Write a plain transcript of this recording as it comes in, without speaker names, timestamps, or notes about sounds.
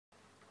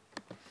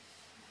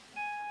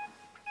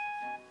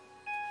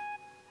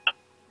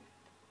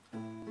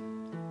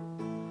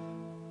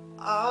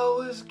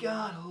was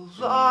gonna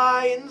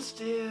lie and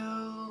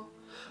steal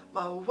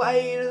my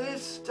way to the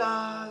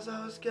stars.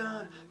 I was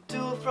gonna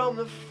do it from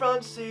the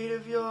front seat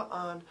of your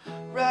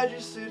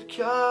unregistered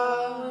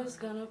car. I was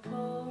gonna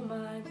pull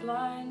my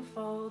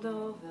blindfold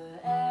over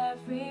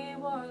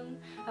everyone.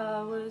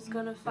 I was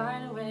gonna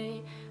find a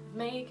way of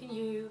making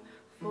you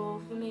fall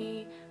for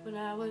me when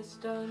I was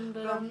done.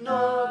 But I'm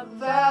not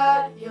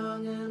that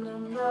young and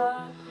I'm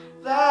not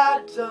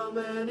that dumb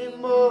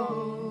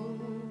anymore.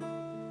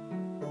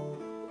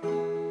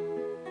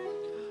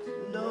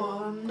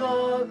 No, I'm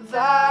not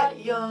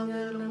that young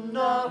and I'm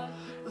not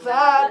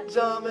that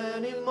dumb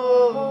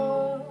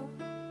anymore.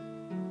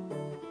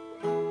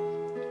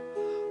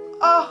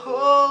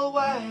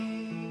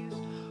 Always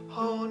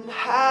holding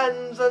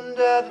hands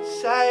under the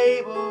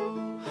table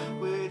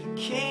with a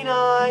keen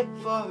eye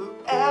for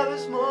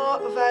whoever's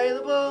more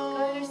available.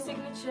 Got your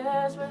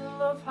signatures with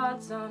love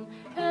hearts on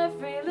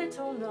every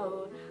little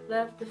note.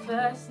 Left the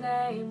first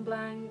name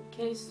blank in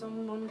case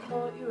someone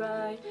caught your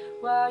eye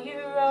while you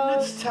wrote.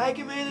 And it's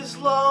taken me this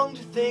long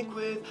to think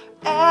with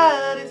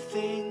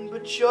anything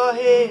but your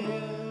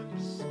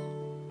hips.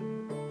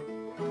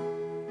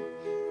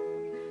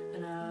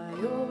 And I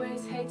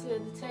always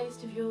hated the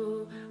taste of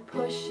your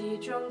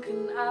pushy,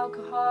 drunken,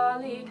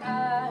 alcoholic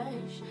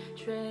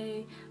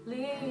ashtray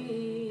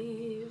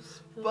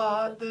leaves.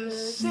 But the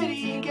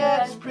city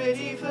gets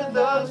pretty for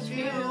those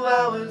few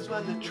hours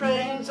when the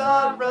trains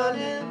aren't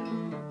running.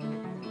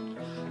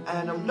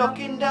 And I'm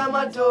knocking down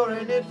my door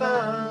in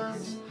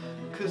advance,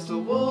 'cause the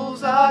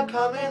wolves are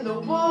coming, the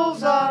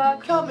wolves are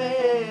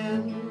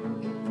coming.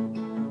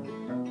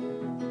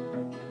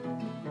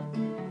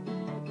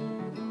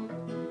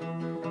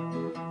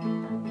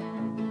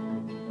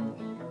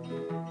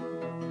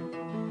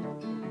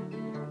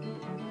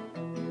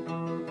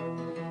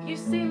 You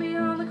see me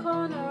on the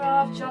corner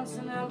of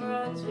Johnson and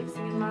Bruns,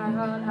 fixing my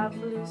heart out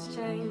for loose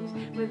change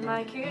with my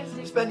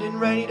acoustic. Spending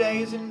rainy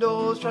days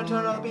indoors, trying to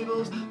turn other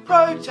people's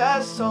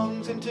protest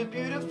songs into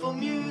beautiful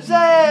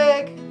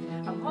music.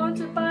 I'm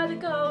haunted by the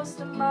ghost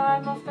of my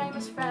more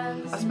famous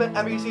friends. I spent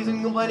every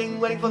season complaining,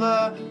 waiting for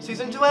the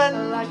season to end.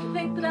 I like to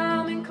think that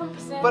I'm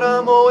encompassing, but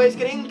I'm always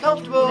getting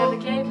comfortable. You never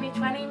gave me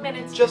 20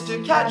 minutes just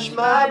to catch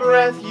my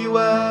breath. You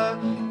were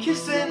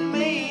kissing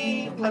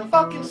me and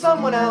fucking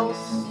someone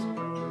else.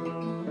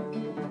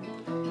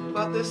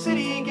 But the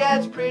city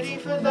gets pretty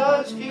for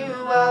those few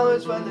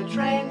hours when the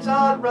trains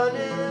aren't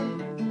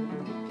running.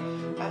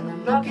 And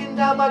I'm knocking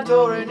down my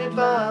door in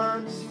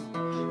advance,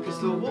 'cause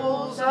the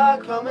wolves are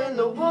coming,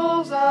 the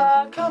wolves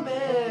are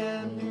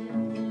coming.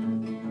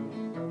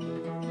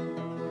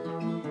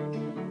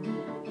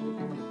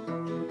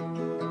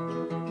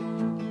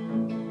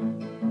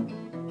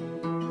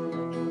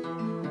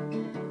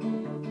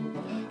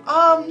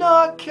 I'm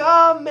not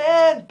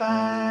coming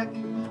back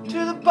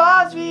to the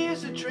bars we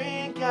used to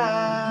drink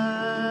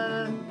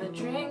at, the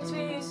drinks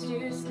we used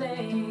to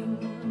sling,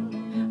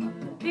 on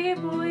the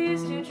people we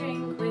used to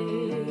drink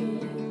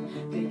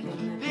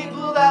with,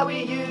 people that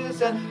we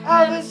used. And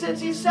ever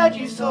since you said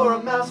you saw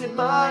a mouse in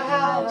my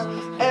house,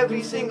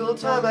 every single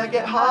time I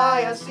get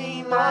high I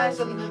see mice.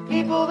 And the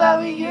people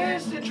that we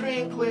used to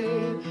drink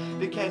with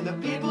became the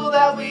people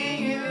that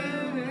we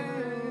used.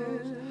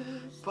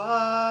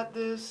 But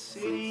the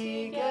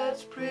city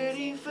gets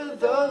pretty for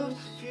those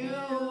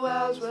few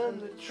hours when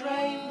the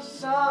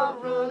trains are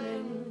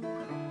running.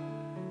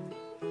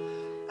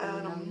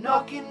 And I'm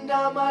knocking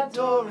down my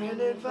door in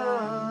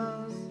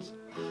advance,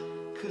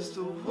 'cause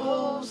the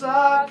wolves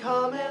are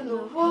coming,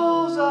 the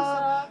wolves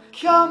are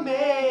coming.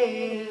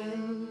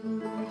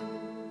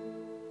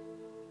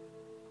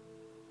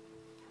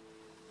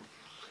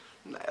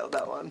 Nailed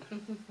that one.